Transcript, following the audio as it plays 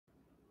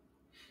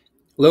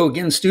Hello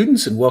again,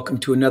 students, and welcome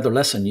to another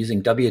lesson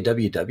using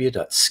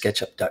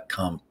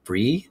www.sketchup.com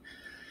free.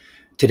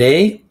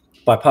 Today,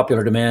 by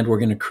popular demand, we're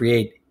going to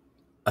create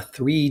a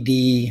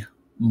 3D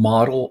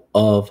model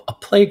of a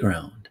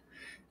playground.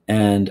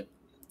 And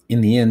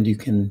in the end, you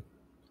can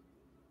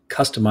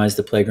customize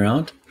the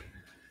playground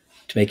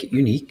to make it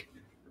unique.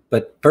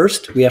 But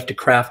first, we have to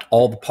craft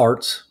all the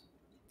parts.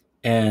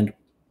 And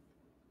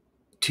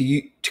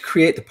to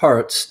create the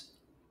parts,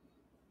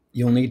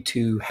 you'll need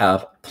to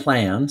have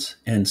plans.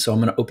 And so I'm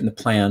going to open the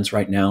plans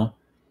right now.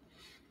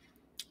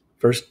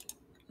 First,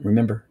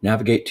 remember,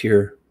 navigate to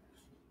your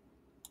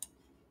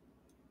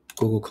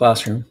Google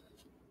Classroom.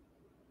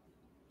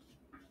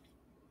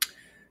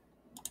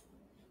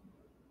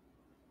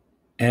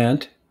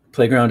 And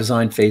Playground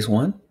Design Phase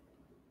 1.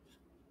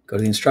 Go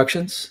to the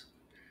instructions.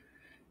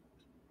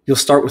 You'll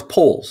start with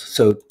polls.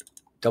 So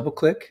double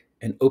click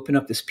and open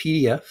up this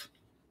PDF.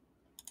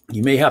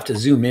 You may have to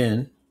zoom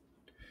in,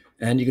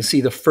 and you can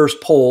see the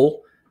first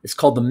poll. It's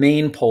called the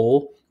main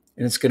poll,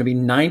 and it's going to be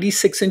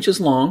 96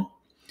 inches long,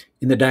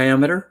 and the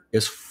diameter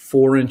is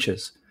 4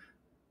 inches.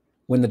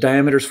 When the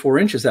diameter is 4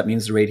 inches, that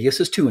means the radius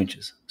is 2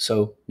 inches.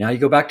 So now you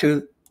go back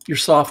to your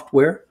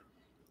software,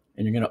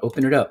 and you're going to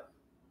open it up.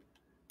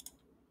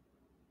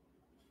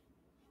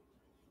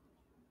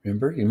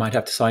 Remember, you might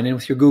have to sign in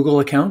with your Google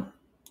account.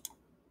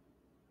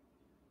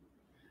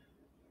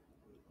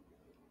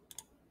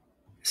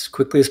 As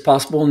quickly as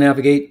possible,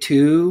 navigate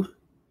to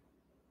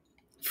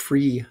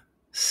free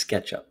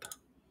SketchUp.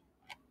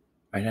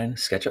 Right on,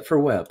 SketchUp for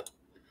web.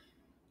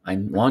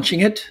 I'm launching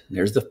it.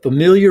 There's the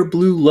familiar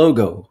blue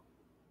logo.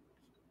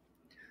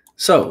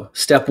 So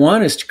step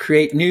 1 is to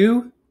create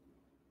new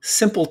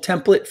simple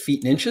template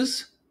feet and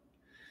inches.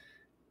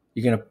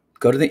 You're going to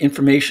go to the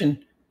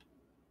information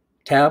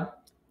tab,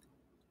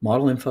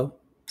 model info,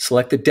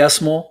 select the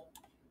decimal,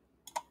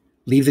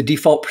 leave the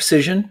default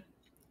precision,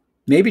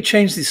 maybe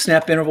change the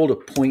snap interval to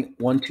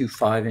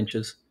 0.125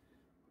 inches.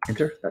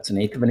 Enter, that's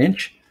 1/8 of an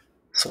inch.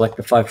 Select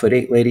the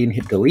 5'8" lady and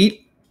hit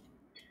delete.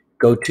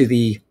 Go to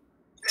the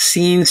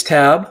Scenes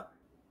tab,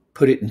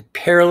 put it in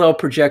parallel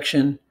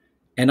projection,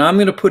 and I'm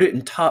going to put it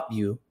in top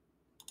view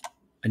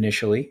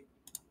initially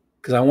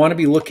because I want to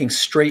be looking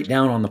straight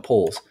down on the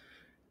poles.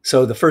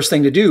 So the first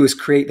thing to do is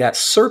create that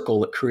circle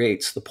that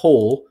creates the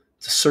pole.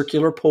 It's a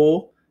circular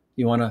pole.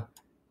 You want to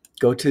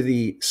go to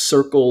the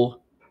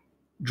circle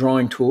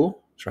drawing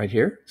tool. It's right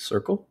here,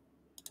 circle.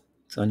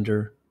 It's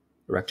under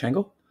the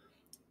rectangle.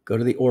 Go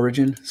to the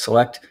origin,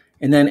 select,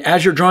 and then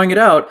as you're drawing it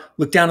out,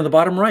 look down to the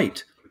bottom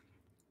right.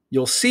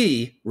 You'll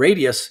see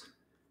radius,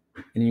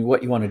 and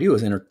what you want to do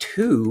is enter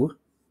 2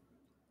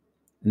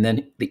 and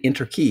then the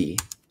enter key.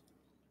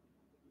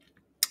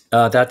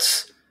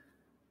 That's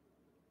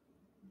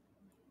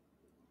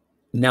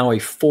now a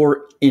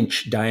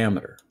 4-inch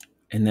diameter.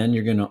 And then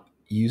you're going to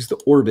use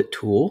the orbit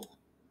tool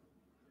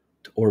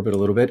to orbit a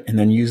little bit, and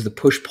then use the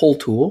push-pull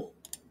tool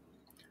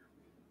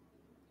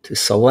to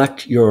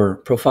select your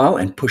profile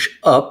and push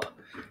up,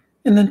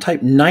 and then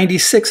type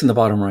 96 in the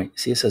bottom right.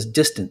 See, it says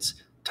distance.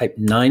 Type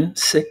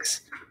 96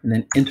 and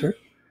then enter.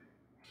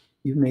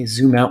 You may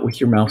zoom out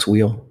with your mouse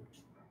wheel.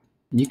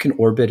 You can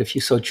orbit if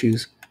you so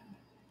choose.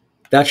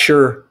 That's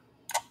your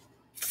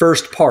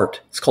first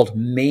part. It's called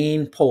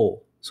main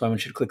pole. So I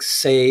want you to click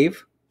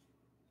Save.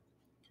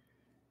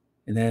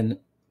 And then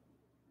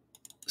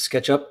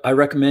SketchUp, I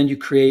recommend you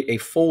create a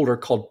folder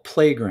called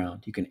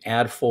Playground. You can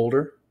add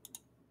folder.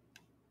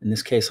 In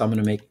this case, I'm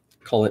going to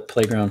call it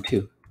Playground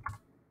 2.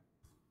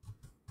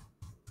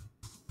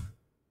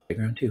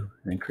 Playground 2, and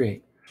then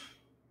create.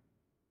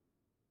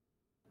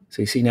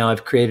 So you see now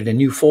I've created a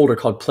new folder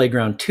called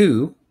Playground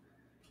 2.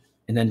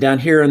 And then down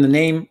here in the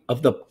name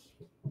of the,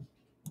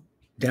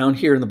 down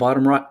here in the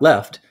bottom right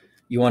left,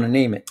 you want to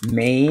name it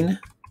Main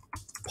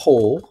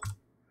Pole,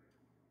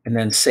 and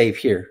then save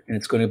here. And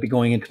it's going to be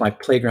going into my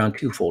Playground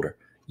 2 folder.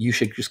 You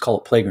should just call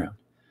it Playground.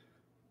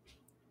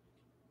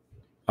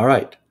 All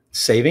right,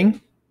 saving.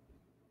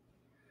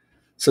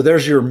 So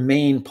there's your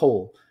main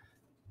pole.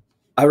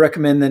 I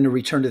recommend then to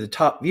return to the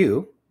top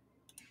view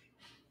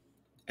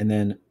and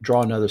then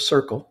draw another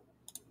circle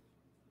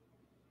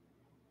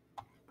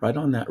right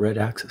on that red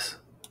axis.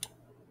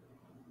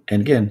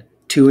 And again,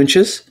 2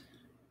 inches,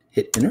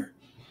 hit enter.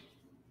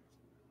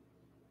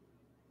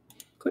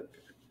 Click.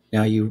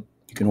 Now you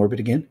can orbit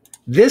again.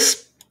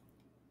 This,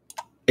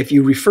 if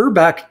you refer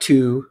back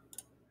to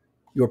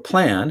your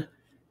plan,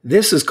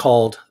 this is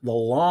called the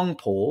long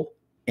pole,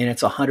 and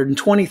it's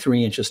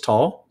 123 inches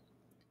tall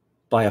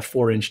by a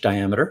 4-inch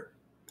diameter.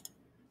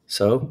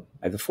 So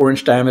I have the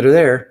 4-inch diameter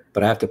there,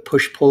 but I have to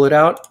pull it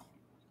out,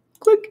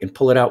 click, and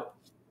pull it out,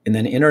 and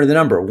then enter the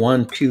number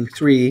 1, 2,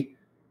 3,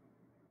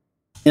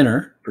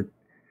 enter.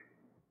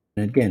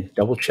 And again,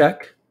 double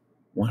check.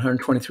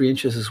 123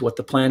 inches is what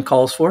the plan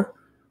calls for.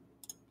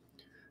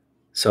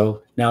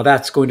 So now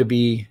that's going to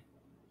be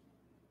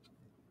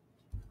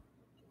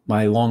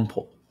my long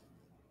pole.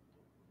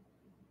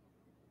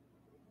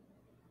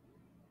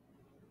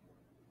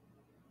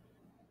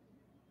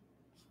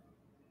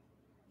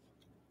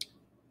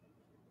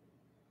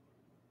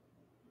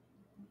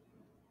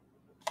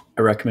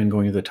 I recommend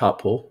going to the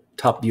top pole,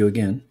 top view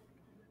again.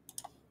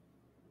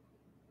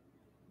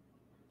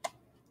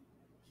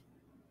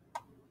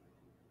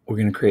 We're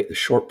going to create the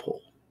short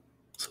pole.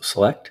 So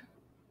select,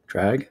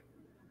 drag, it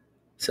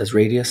says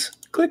radius,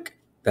 click.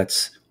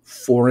 That's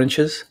 4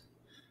 inches.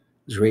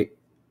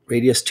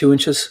 Radius 2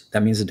 inches.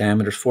 That means the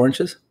diameter is 4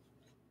 inches.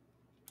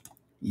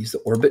 Use the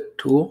orbit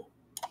tool.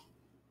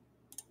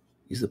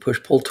 Use the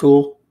push-pull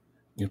tool.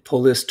 You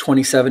pull this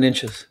 27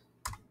 inches.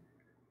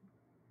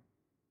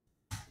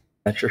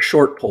 That's your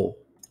short pole.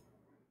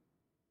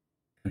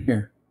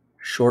 Here,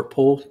 short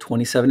pole,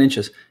 27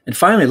 inches. And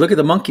finally, look at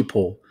the monkey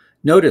pole.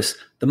 Notice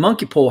the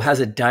monkey pole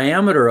has a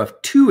diameter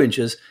of 2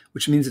 inches,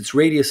 which means its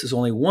radius is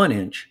only 1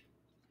 inch.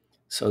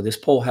 So this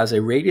pole has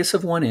a radius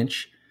of 1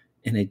 inch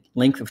and a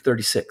length of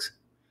 36.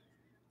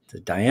 The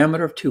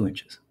diameter of 2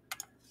 inches.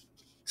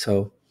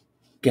 So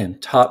again,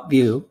 top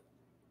view,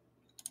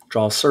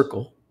 draw a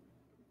circle,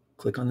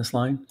 click on this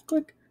line,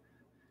 click.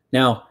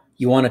 Now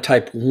you want to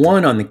type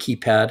 1 on the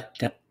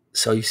keypad.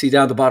 So you see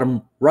down at the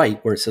bottom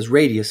right where it says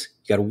radius,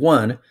 you got a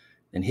 1,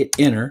 and hit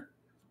enter.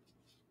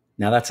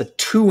 Now that's a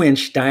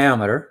 2-inch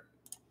diameter,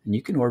 and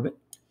you can orbit,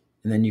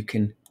 and then you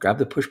can grab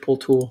the push-pull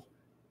tool,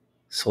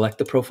 select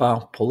the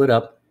profile, pull it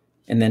up,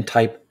 and then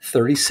type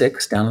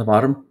 36 down at the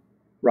bottom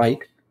right,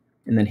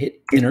 and then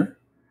hit enter,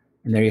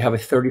 and there you have a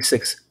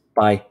 36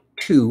 by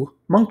 2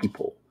 monkey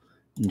pole.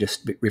 And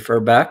just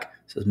refer back,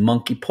 it says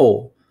monkey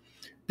pole.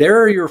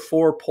 There are your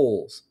 4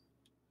 poles.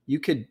 You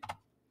could,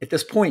 at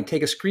this point,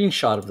 take a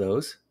screenshot of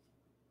those.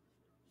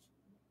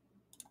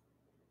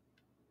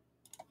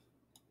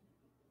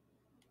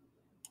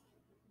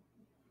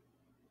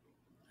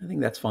 I think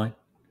that's fine.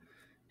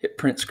 Hit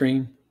print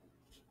screen.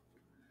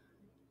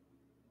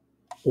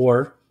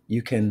 Or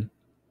you can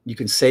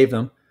save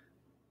them.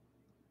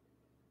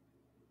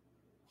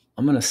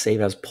 I'm going to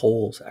save as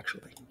poles,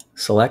 actually.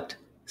 Select,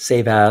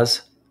 save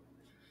as,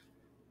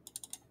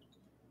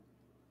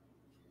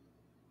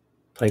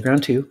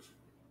 Playground 2.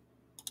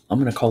 I'm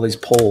going to call these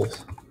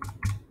poles.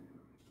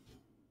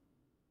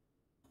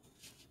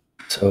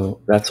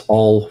 So that's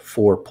all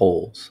 4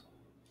 poles.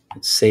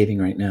 It's saving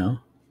right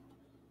now.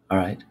 All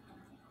right.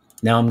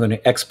 Now I'm going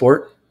to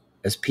export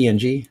as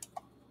PNG.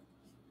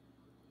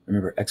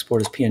 Remember,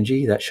 export as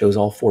PNG. That shows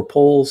all 4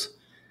 poles.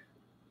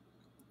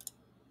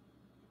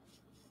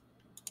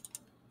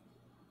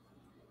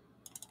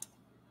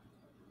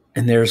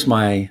 And there's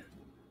my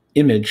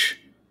image.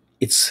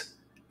 It's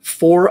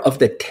 4 of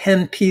the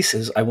 10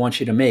 pieces I want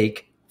you to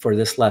make for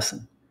this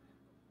lesson.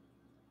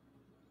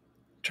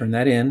 Turn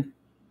that in,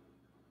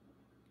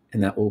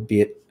 and that will be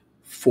at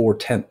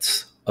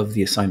 4/10 of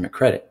the assignment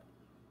credit.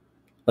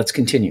 Let's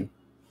continue.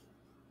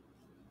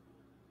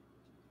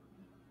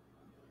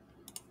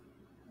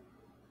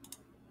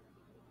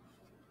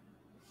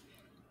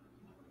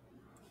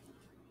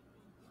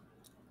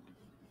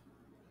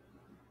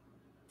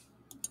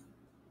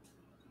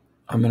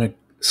 I'm going to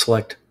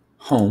select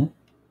Home,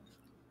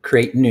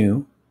 Create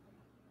New,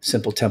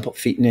 Simple Template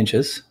Feet and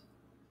Inches.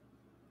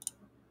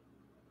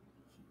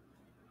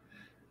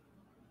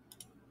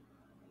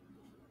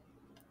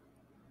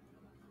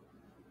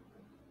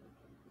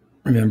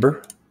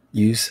 Remember,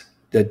 use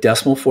the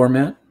decimal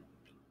format.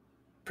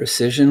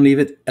 Precision, leave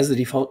it as the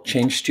default.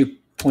 Change to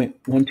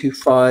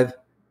 0.125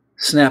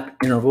 snap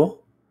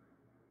interval.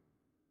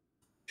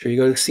 Sure you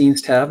go to the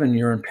Scenes tab and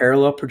you're in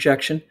parallel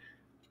projection.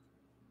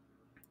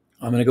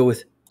 I'm going to go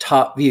with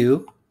top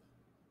view.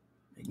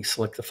 You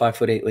select the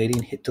 5'8" lady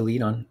and hit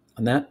delete on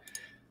that.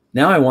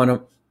 Now I want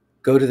to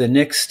go to the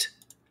next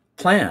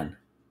plan.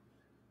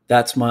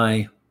 That's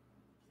my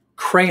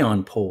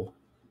crayon pole.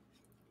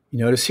 You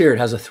notice here it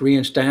has a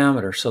 3-inch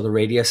diameter, so the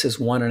radius is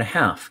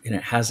 1.5, and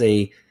it has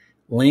a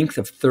length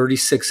of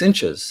 36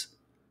 inches.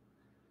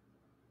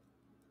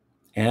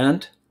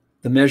 And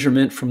the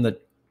measurement from the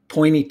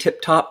pointy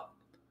tip top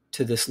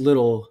to this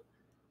little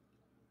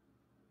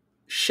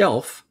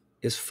shelf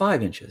is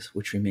 5 inches,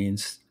 which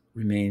remains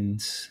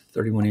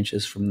 31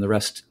 inches from the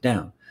rest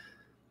down.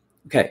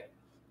 Okay,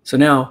 so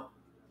now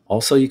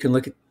also you can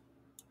look at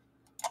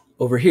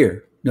over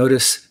here.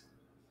 Notice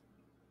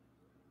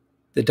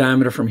the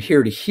diameter from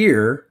here to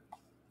here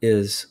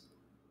is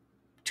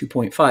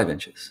 2.5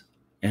 inches,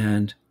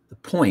 and the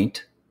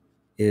point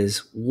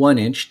is 1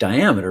 inch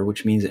diameter,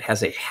 which means it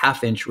has a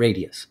 1/2 inch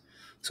radius.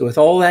 So with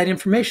all that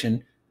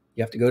information,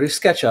 you have to go to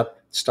SketchUp,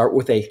 start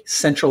with a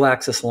central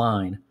axis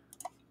line.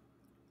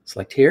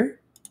 Select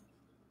here,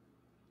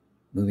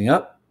 moving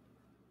up,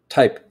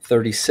 type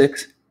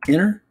 36,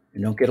 enter,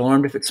 and don't get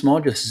alarmed if it's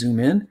small, just zoom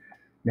in.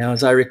 Now,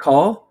 as I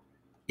recall,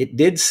 it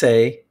did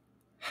say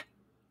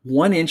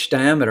 1 inch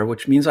diameter,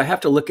 which means I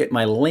have to look at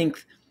my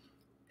length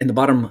in the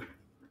bottom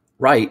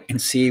right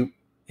and see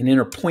an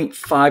enter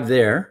 0.5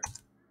 there.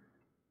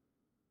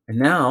 And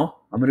now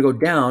I'm going to go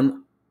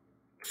down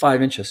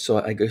 5 inches. So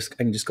I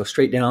can just go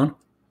straight down,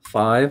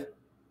 5,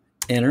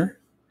 enter.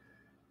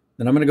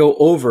 Then I'm going to go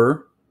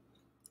over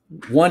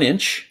 1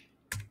 inch,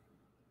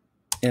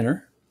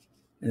 enter.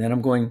 And then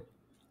I'm going,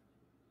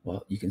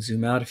 well, you can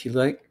zoom out if you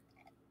like.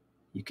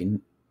 You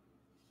can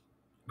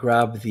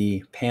grab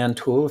the pan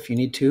tool if you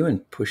need to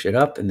and push it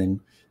up, and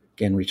then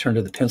again return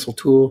to the pencil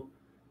tool,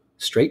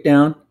 straight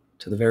down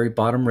to the very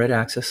bottom red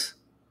axis,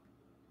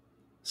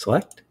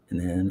 select, and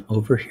then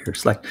over here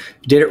select. If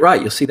you did it right,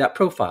 you'll see that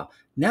profile.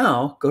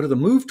 Now go to the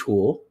move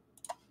tool,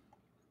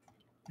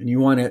 and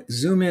you want to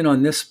zoom in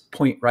on this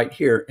point right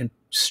here and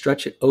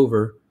stretch it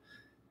over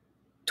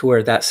to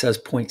where that says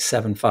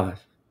 0.75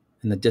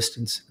 in the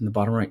distance in the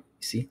bottom right.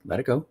 You see, let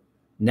it go.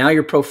 Now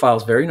your profile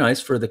is very nice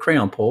for the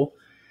crayon pole.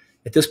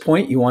 At this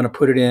point, you want to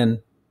put it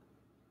in,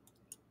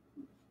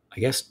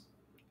 I guess,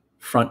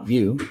 front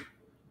view.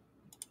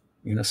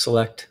 You're going to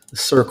select the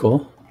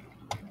circle,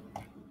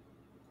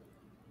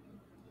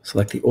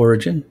 select the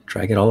origin,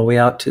 drag it all the way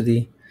out to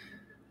the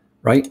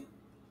right.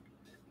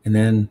 And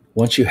then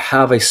once you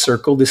have a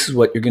circle, this is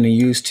what you're going to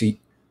use to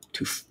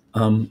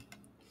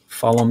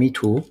follow me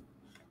tool.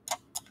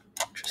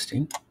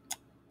 Interesting.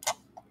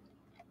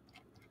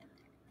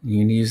 You're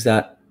going to use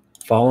that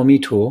follow me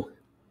tool.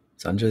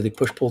 It's under the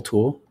push pull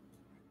tool.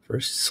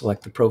 First,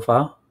 select the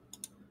profile.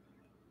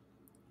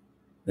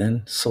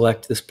 Then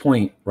select this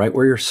point right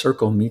where your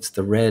circle meets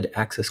the red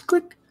axis.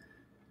 Click.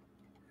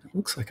 It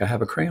looks like I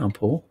have a crayon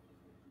pole.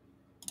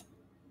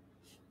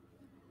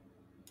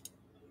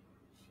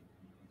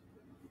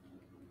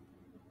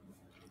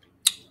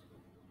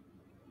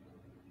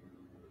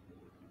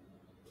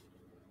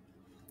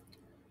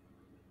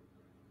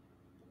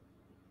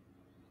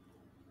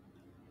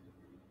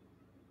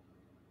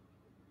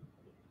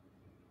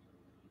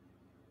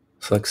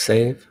 Select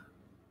save.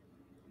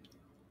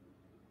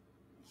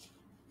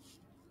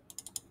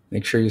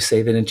 Make sure you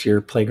save it into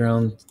your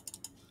playground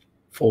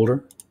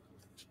folder.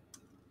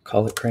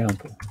 Call it crayon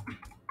pole.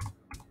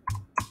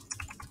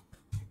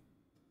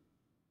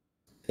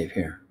 Save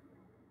here.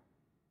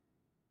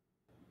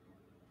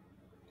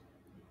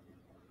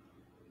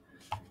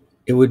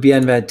 It would be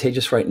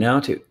advantageous right now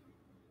to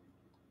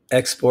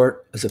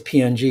export as a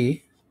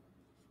PNG.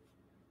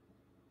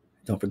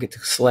 Don't forget to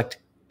select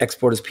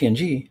export as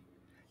PNG.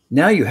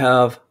 Now you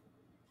have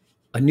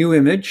a new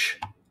image,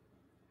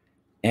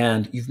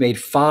 and you've made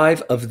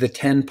 5 of the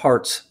 10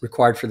 parts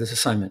required for this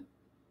assignment.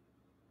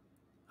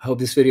 I hope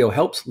this video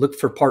helps. Look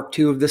for part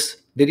 2 of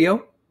this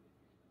video.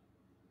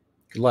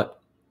 Good luck.